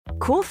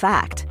Cool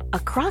fact, a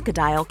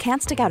crocodile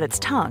can't stick out its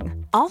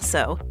tongue.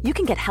 Also, you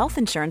can get health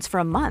insurance for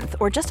a month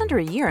or just under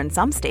a year in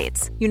some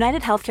states.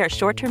 United Healthcare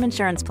short-term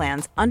insurance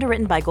plans,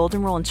 underwritten by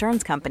Golden Rule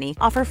Insurance Company,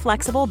 offer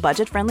flexible,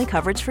 budget-friendly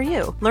coverage for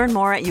you. Learn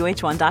more at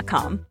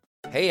uh1.com.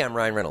 Hey, I'm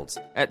Ryan Reynolds.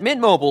 At Mint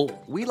Mobile,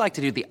 we like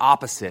to do the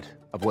opposite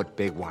of what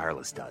Big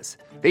Wireless does.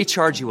 They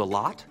charge you a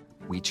lot,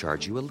 we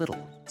charge you a little.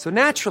 So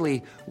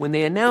naturally, when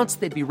they announced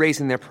they'd be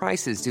raising their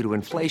prices due to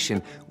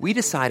inflation, we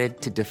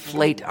decided to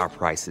deflate our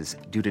prices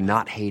due to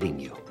not hating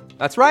you.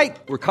 That's right.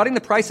 We're cutting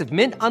the price of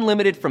Mint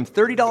Unlimited from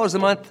 $30 a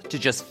month to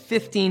just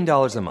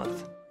 $15 a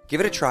month. Give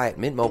it a try at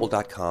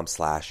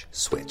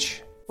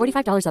mintmobile.com/switch.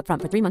 $45 up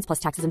front for 3 months plus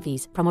taxes and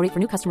fees. Promo rate for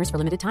new customers for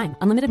limited time.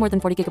 Unlimited more than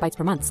 40 gigabytes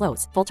per month.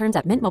 Slows full terms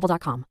at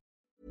mintmobile.com.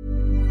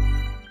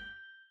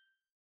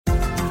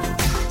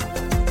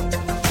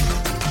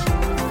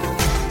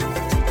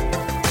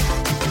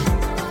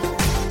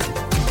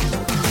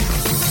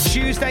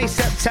 Tuesday,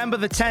 September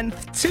the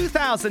 10th,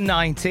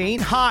 2019.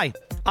 Hi,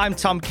 I'm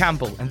Tom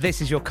Campbell, and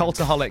this is your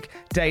Cultaholic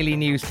Daily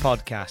News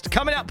Podcast.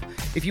 Coming up,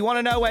 if you want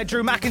to know where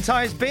Drew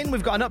McIntyre's been,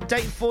 we've got an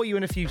update for you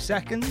in a few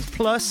seconds,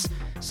 plus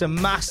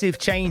some massive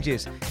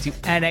changes to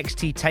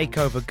NXT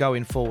TakeOver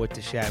going forward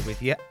to share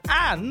with you.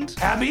 And...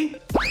 Abby,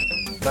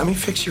 let me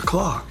fix your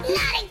claw.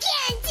 Not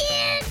again,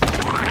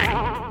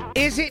 dude!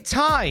 Is it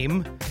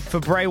time for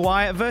Bray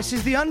Wyatt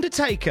versus The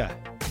Undertaker?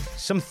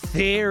 Some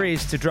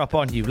theories to drop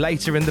on you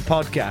later in the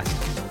podcast.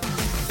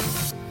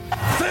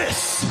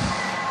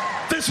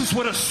 This is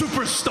what a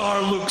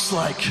superstar looks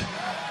like.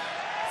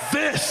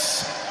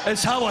 This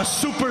is how a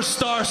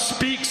superstar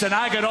speaks, and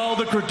I got all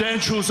the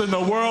credentials in the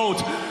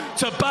world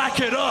to back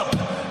it up.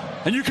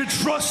 And you can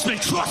trust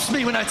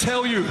me when I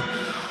tell you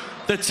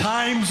the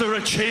times are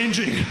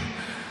a-changing.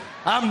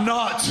 I'm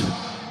not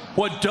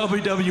what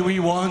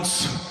WWE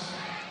wants.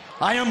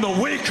 I am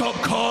the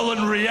wake-up call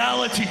and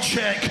reality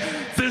check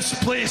this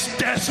place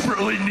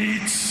desperately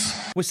needs.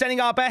 We're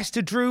sending our best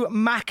to Drew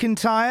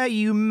McIntyre.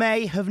 You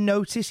may have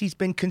noticed he's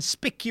been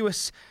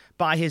conspicuous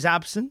by his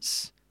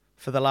absence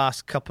for the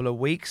last couple of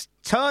weeks.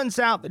 Turns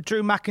out that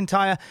Drew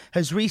McIntyre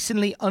has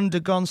recently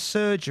undergone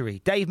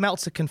surgery. Dave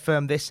Meltzer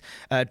confirmed this.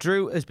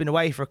 Drew has been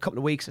away for a couple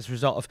of weeks as a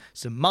result of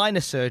some minor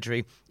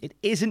surgery. It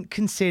isn't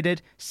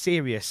considered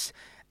serious,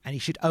 and he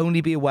should only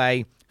be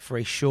away for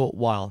a short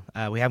while.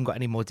 We haven't got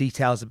any more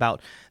details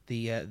about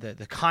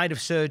the kind of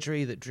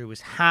surgery that Drew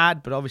has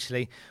had, but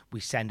obviously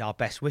we send our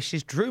best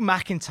wishes. Drew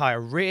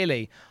McIntyre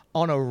really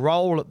on a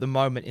roll at the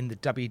moment in the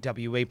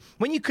WWE.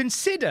 When you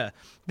consider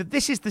that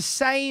this is the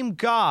same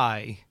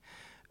guy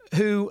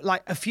who,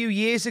 like a few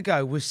years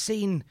ago, was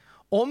seen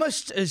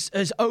almost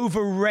as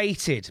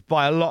overrated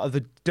by a lot of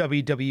the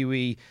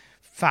WWE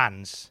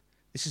fans.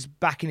 This is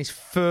back in his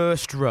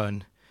first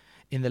run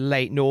in the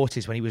late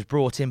noughties when he was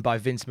brought in by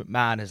Vince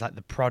McMahon as like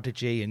the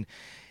prodigy, and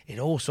it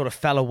all sort of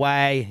fell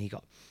away and he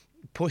got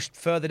pushed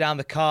further down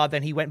the card.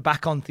 Then he went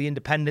back onto the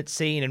independent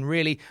scene and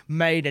really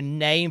made a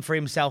name for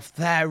himself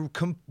there,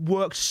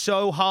 worked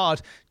so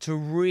hard to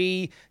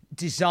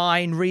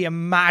redesign,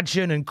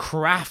 reimagine and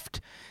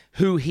craft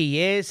who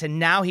he is, and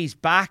now he's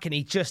back and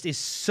he just is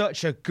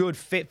such a good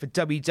fit for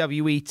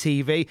WWE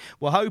TV.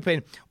 We're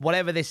hoping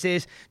whatever this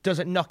is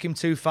doesn't knock him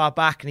too far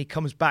back and he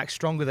comes back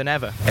stronger than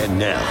ever. And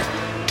now,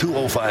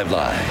 205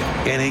 Live,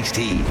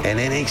 NXT and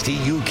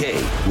NXT UK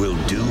will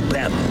do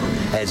battle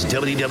as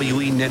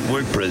WWE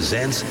Network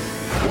presents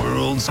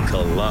Worlds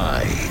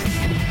Collide.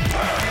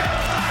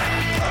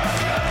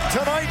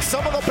 Tonight,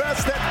 some of the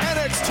best that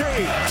NXT,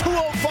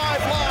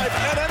 205 Live,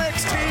 and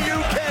NXT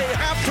UK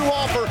have to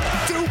offer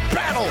do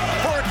battle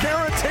for a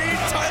guaranteed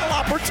title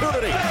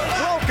opportunity.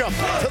 Welcome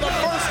to the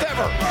first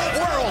ever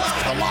Worlds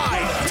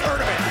Collide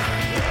tournament.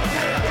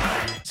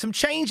 Some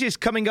changes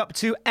coming up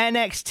to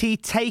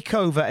NXT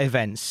TakeOver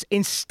events.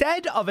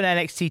 Instead of an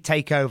NXT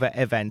TakeOver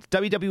event,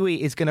 WWE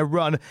is going to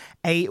run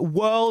a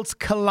Worlds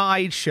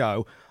Collide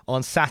show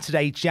on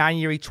Saturday,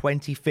 January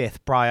 25th,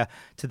 prior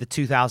to the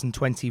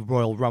 2020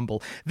 Royal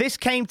Rumble. This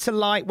came to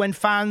light when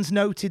fans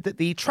noted that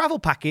the travel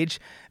package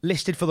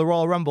listed for the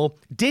Royal Rumble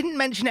didn't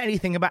mention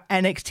anything about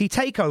NXT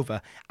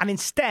TakeOver and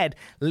instead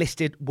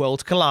listed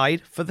Worlds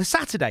Collide for the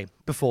Saturday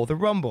before the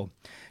Rumble.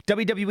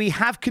 WWE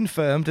have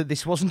confirmed that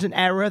this wasn't an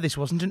error, this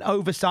wasn't an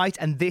oversight,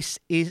 and this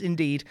is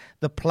indeed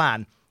the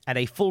plan. And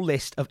a full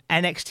list of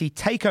NXT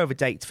TakeOver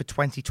dates for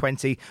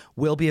 2020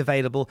 will be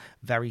available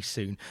very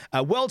soon.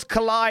 Worlds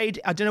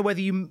Collide, I don't know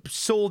whether you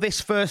saw this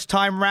first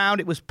time round.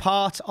 It was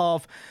part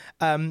of,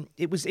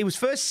 it was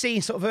first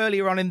seen sort of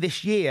earlier on in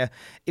this year.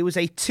 It was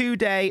a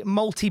 2-day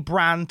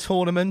multi-brand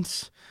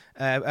tournament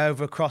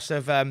over across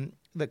of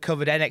that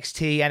covered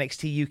NXT,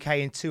 NXT UK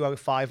and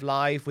 205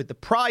 Live, with the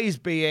prize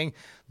being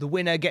the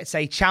winner gets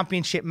a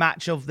championship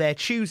match of their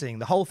choosing.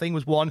 The whole thing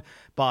was won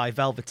by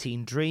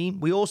Velveteen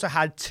Dream. We also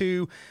had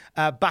 2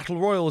 Battle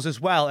Royals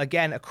as well,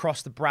 again,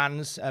 across the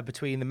brands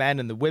between the men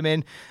and the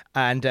women,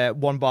 and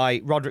won by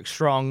Roderick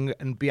Strong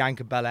and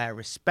Bianca Belair,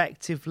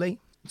 respectively.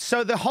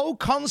 So the whole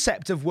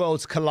concept of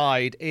Worlds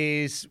Collide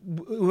is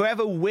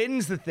whoever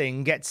wins the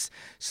thing gets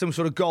some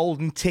sort of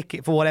golden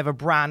ticket for whatever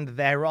brand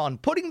they're on.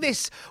 Putting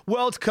this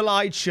Worlds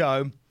Collide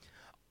show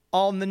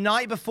on the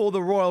night before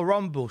the Royal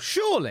Rumble,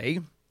 surely,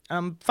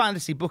 I'm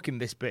fantasy booking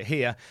this bit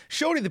here,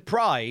 surely the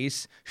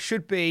prize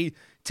should be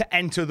to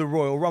enter the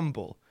Royal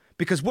Rumble.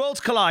 Because Worlds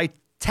Collide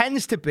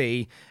tends to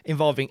be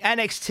involving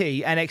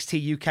NXT,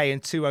 NXT UK,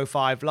 and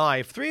 205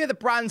 Live. 3 of the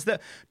brands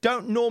that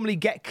don't normally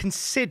get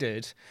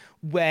considered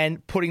when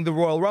putting the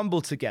Royal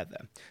Rumble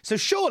together. So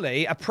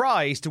surely a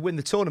prize to win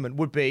the tournament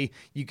would be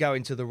you go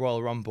into the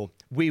Royal Rumble.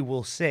 We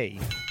will see.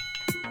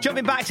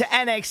 Jumping back to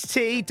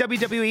NXT,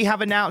 WWE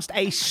have announced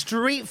a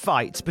street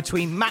fight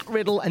between Matt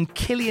Riddle and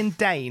Killian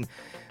Dane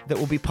that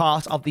will be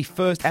part of the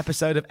first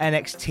episode of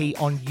NXT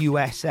on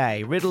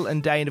USA. Riddle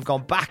and Dane have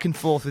gone back and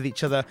forth with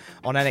each other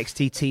on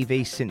NXT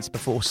TV since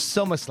before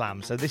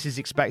SummerSlam, so this is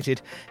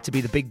expected to be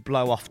the big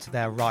blow-off to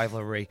their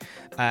rivalry.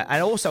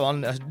 And also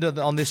on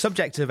the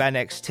subject of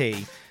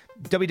NXT,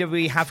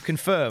 WWE have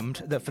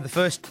confirmed that for the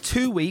first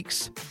 2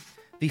 weeks,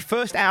 the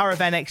first hour of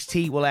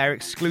NXT will air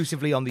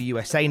exclusively on the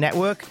USA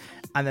Network,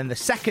 and then the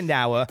second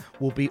hour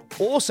will be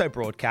also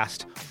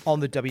broadcast on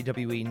the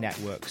WWE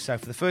Network. So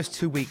for the first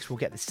 2 weeks, we'll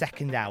get the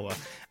second hour.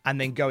 And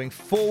then going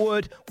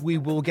forward, we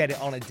will get it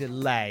on a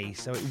delay.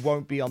 So it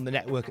won't be on the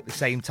network at the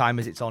same time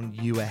as it's on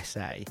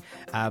USA.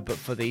 But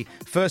for the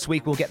first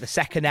week, we'll get the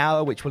second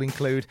hour, which will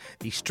include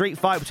the street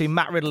fight between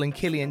Matt Riddle and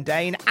Killian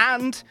Dane,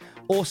 and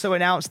also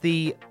announce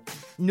the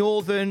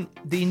North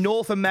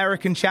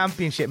American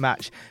Championship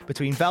match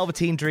between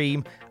Velveteen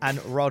Dream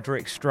and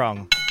Roderick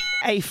Strong.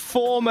 A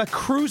former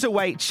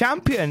cruiserweight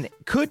champion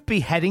could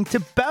be heading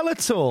to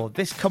Bellator.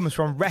 This comes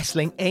from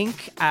Wrestling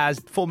Inc. as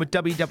former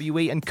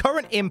WWE and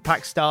current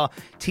Impact star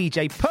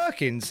TJ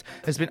Perkins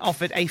has been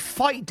offered a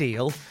fight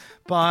deal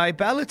by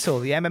Bellator,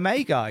 the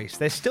MMA guys.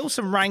 There's still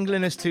some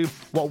wrangling as to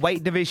what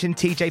weight division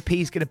TJP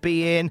is going to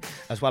be in,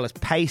 as well as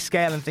pay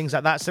scale and things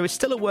like that. So it's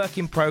still a work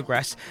in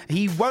progress.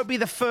 He won't be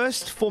the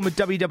first former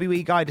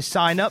WWE guy to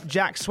sign up.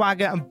 Jack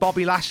Swagger and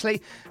Bobby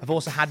Lashley have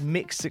also had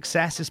mixed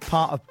success as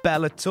part of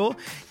Bellator.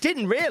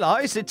 Didn't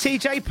realise that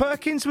TJ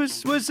Perkins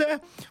was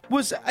a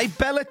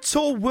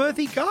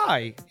Bellator-worthy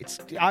guy.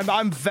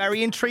 I'm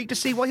very intrigued to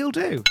see what he'll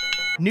do.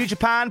 New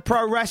Japan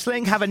Pro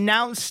Wrestling have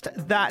announced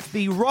that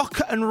the Rock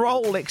and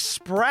Roll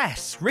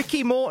Express,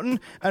 Ricky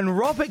Morton and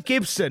Robert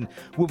Gibson,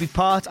 will be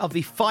part of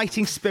the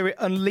Fighting Spirit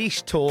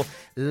Unleashed tour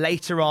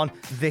later on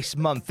this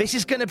month. This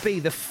is going to be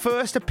the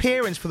first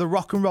appearance for the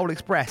Rock and Roll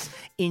Express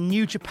in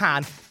New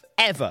Japan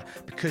ever,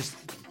 because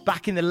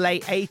back in the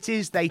late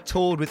 80s, they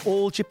toured with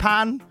All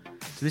Japan.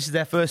 So this is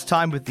their first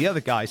time with the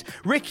other guys.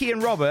 Ricky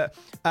and Robert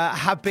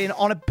have been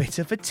on a bit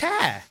of a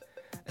tear.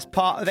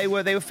 They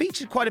were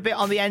featured quite a bit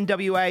on the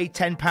NWA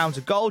 10 Pounds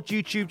of Gold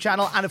YouTube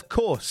channel, and of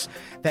course,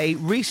 they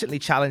recently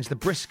challenged the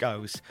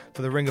Briscoes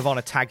for the Ring of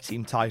Honor tag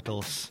team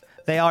titles.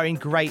 They are in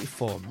great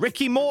form.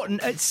 Ricky Morton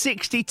at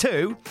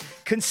 62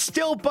 can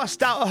still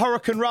bust out a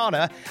Hurricane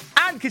Rana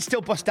and can still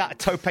bust out a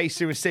Tope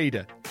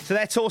Suicida. So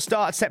their tour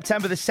starts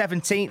September the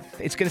 17th.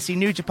 It's going to see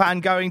New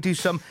Japan going to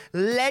some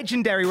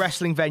legendary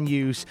wrestling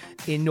venues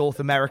in North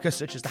America,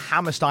 such as the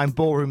Hammerstein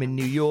Ballroom in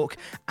New York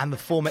and the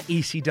former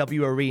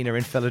ECW Arena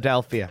in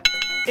Philadelphia.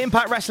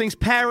 Impact Wrestling's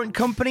parent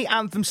company,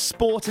 Anthem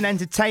Sport and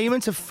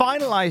Entertainment, have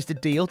finalised a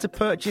deal to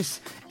purchase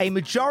a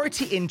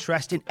majority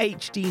interest in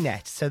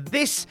HDNet. So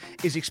this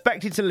is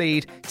expected to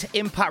lead to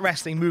Impact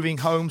Wrestling moving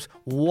homes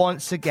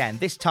once again,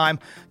 this time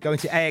going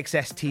to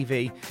AXS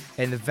TV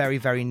in the very,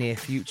 very near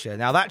future.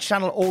 Now, that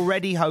channel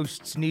already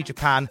hosts New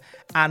Japan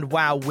and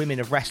WOW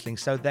Women of Wrestling,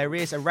 so there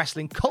is a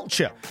wrestling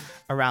culture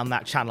around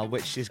that channel,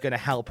 which is going to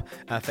help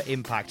for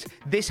Impact.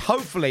 This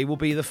hopefully will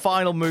be the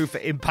final move for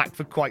Impact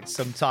for quite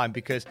some time,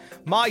 because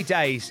my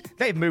days,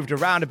 they've moved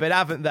around a bit,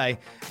 haven't they?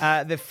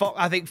 I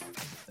think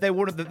they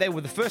were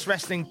the first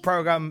wrestling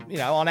program,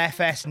 on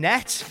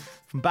FSNet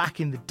from back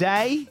in the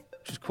day,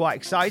 which was quite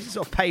exciting.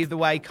 Sort of paved the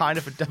way kind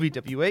of for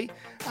WWE.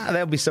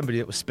 There'll be somebody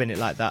that will spin it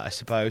like that, I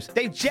suppose.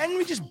 They've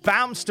generally just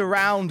bounced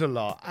around a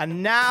lot,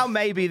 and now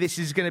maybe this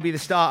is going to be the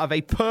start of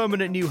a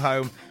permanent new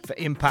home for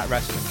Impact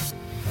Wrestling.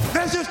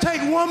 Let's just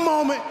take one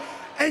moment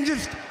and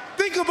just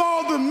think of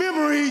all the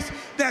memories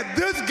that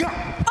this guy...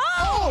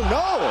 Oh,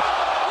 no!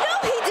 No,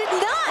 he did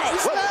not!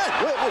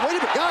 Wait a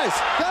minute, guys,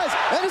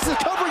 Ennis is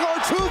covering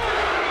our truth.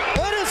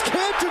 Ennis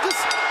Cantor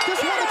just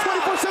won the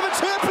 24/7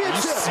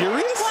 championship. Are you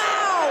serious?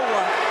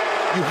 Wow!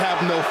 You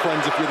have no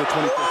friends if you're the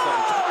 24/7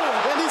 champion.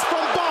 And he's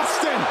from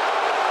Boston.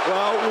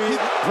 Well,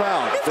 he's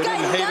proud. They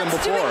didn't hate him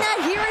before. Doing that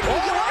here in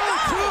New York.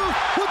 Truth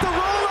with the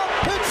roll-up,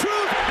 and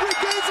Truth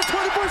regains the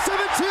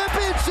 24/7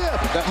 championship.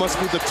 That must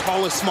be the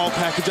tallest small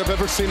package I've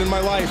ever seen in my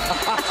life.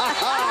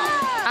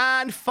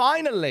 And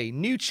finally,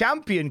 new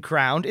champion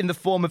crowned in the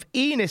form of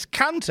Enes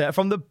Kanter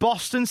from the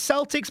Boston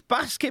Celtics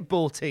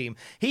basketball team.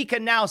 He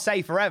can now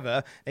say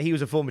forever that he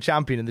was a former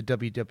champion in the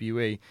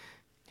WWE.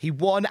 He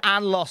won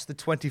and lost the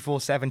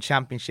 24/7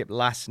 championship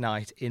last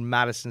night in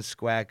Madison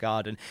Square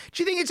Garden.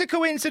 Do you think it's a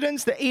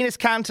coincidence that Enes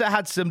Kanter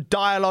had some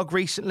dialogue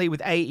recently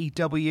with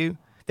AEW?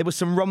 there was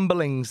some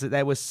rumblings that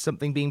there was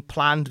something being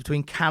planned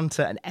between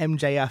Kanta and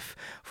MJF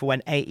for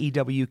when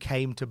AEW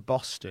came to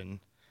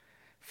Boston.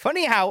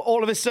 Funny how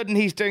all of a sudden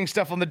he's doing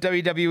stuff on the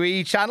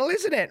WWE channel,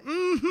 isn't it?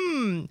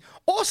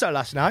 Also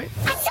last night,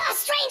 I saw a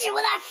stranger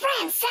with our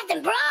friends, Seth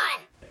and Braun.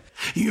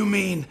 You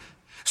mean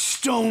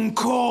Stone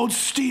Cold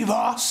Steve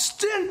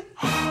Austin?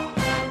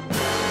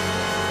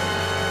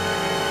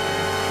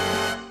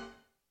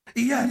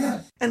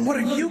 Yeah. And what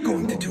are you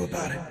going to do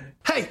about it?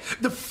 Hey,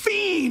 the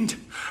Fiend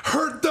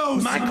heard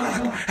those. My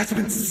clock has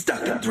been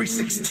stuck at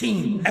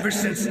 3:16 ever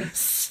since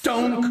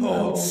Stone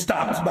Cold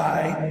stopped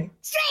by.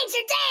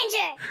 Stranger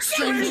danger!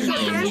 Stranger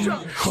danger!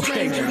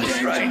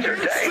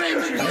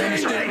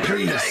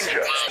 Please.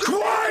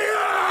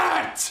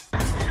 Quiet!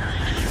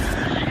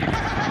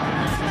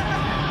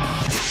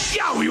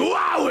 Yowie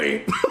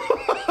wowie!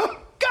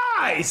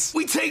 Guys,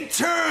 we take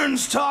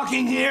turns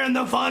talking here in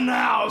the fun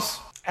house.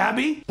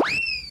 Abby,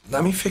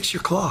 let me fix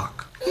your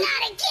clock. Not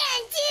again, dude!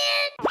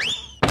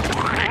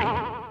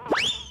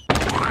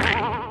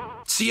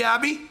 See,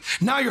 Abby?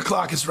 Now your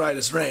clock is right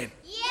as rain.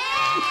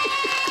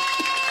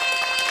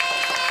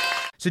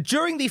 so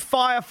during the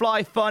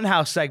Firefly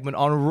Funhouse segment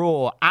on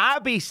Raw,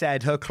 Abby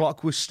said her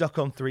clock was stuck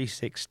on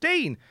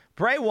 3:16.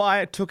 Bray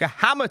Wyatt took a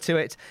hammer to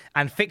it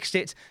and fixed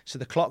it so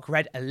the clock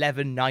read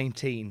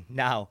 11:19.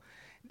 Now,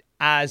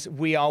 as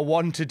we are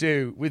wont to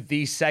do with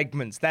these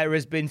segments, there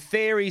has been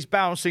theories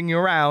bouncing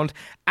around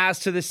as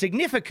to the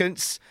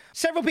significance.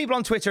 Several people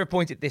on Twitter have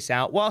pointed this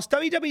out. Whilst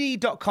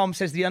WWE.com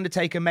says The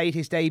Undertaker made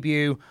his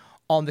debut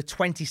on the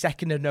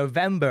 22nd of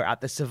November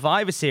at the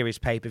Survivor Series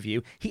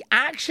pay-per-view, he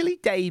actually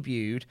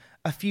debuted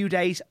a few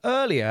days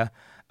earlier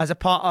as a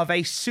part of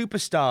a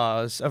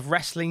Superstars of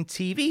Wrestling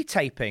TV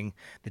taping.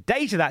 The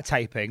date of that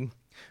taping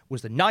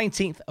was the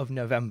 19th of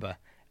November,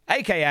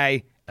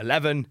 aka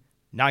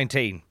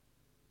 11:19.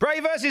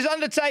 Bray vs.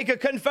 Undertaker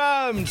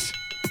confirmed.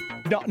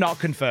 Not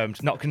confirmed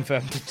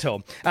at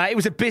all. It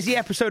was a busy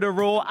episode of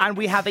Raw, and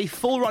we have a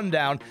full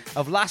rundown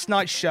of last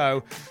night's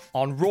show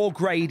on Raw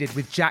Graded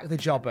with Jack the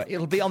Jobber.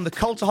 It'll be on the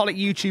Cultaholic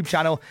YouTube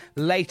channel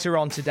later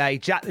on today.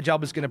 Jack the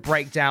Jobber's going to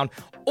break down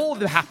all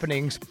the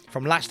happenings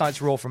from last night's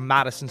Raw from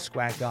Madison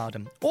Square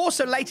Garden.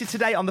 Also later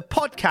today on the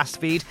podcast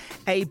feed,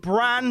 a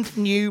brand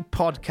new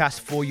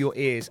podcast for your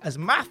ears, as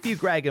Matthew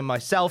Gregg and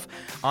myself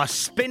are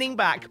spinning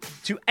back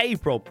to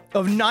April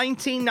of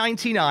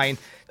 1999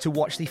 to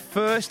watch the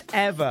first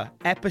ever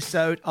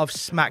episode of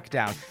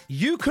SmackDown.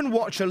 You can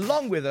watch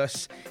along with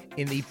us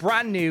in the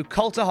brand new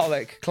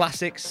Cultaholic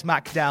Classic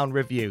SmackDown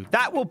review.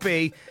 That will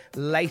be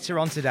later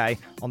on today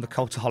on the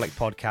Cultaholic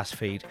podcast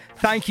feed.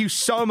 Thank you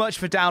so much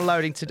for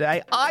downloading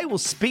today. I will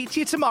speak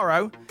to you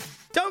tomorrow.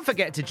 Don't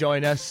forget to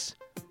join us.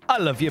 I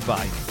love you.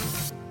 Bye.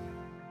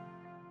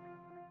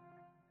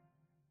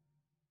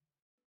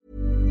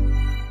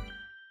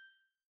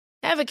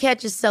 Ever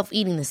catch yourself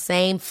eating the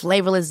same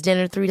flavorless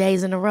dinner 3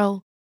 days in a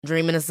row?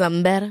 Dreaming of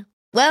something better?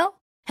 Well,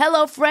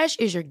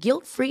 HelloFresh is your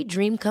guilt-free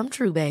dream come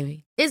true,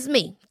 baby. It's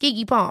me,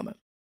 Keke Palmer.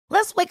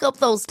 Let's wake up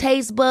those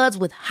taste buds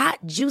with hot,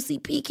 juicy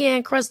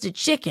pecan-crusted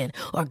chicken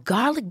or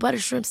garlic butter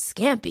shrimp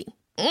scampi.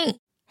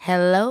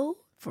 Hello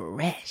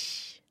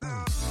Fresh.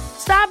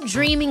 Stop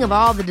dreaming of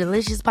all the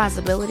delicious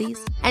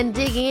possibilities and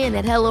dig in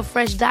at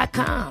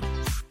HelloFresh.com.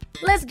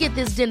 Let's get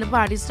this dinner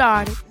party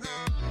started.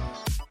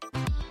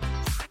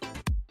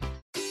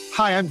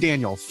 Hi, I'm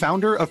Daniel,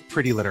 founder of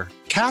Pretty Litter.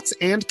 Cats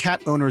and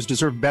cat owners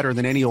deserve better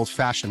than any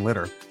old-fashioned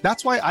litter.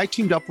 That's why I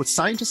teamed up with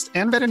scientists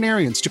and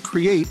veterinarians to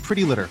create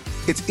Pretty Litter.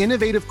 Its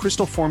innovative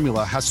crystal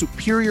formula has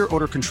superior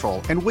odor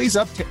control and weighs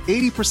up to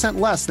 80%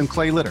 less than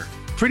clay litter.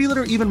 Pretty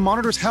Litter even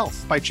monitors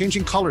health by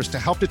changing colors to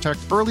help detect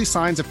early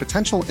signs of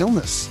potential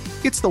illness.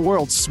 It's the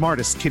world's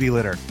smartest kitty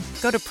litter.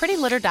 Go to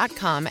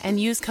prettylitter.com and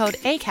use code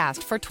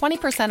ACAST for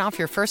 20% off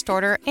your first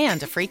order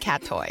and a free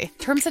cat toy.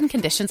 Terms and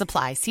conditions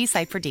apply. See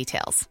site for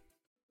details.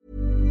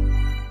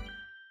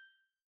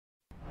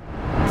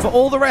 For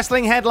all the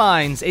wrestling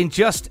headlines in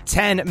just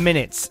 10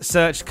 minutes,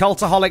 search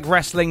Cultaholic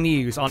Wrestling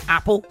News on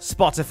Apple,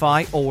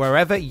 Spotify, or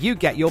wherever you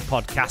get your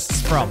podcasts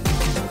from.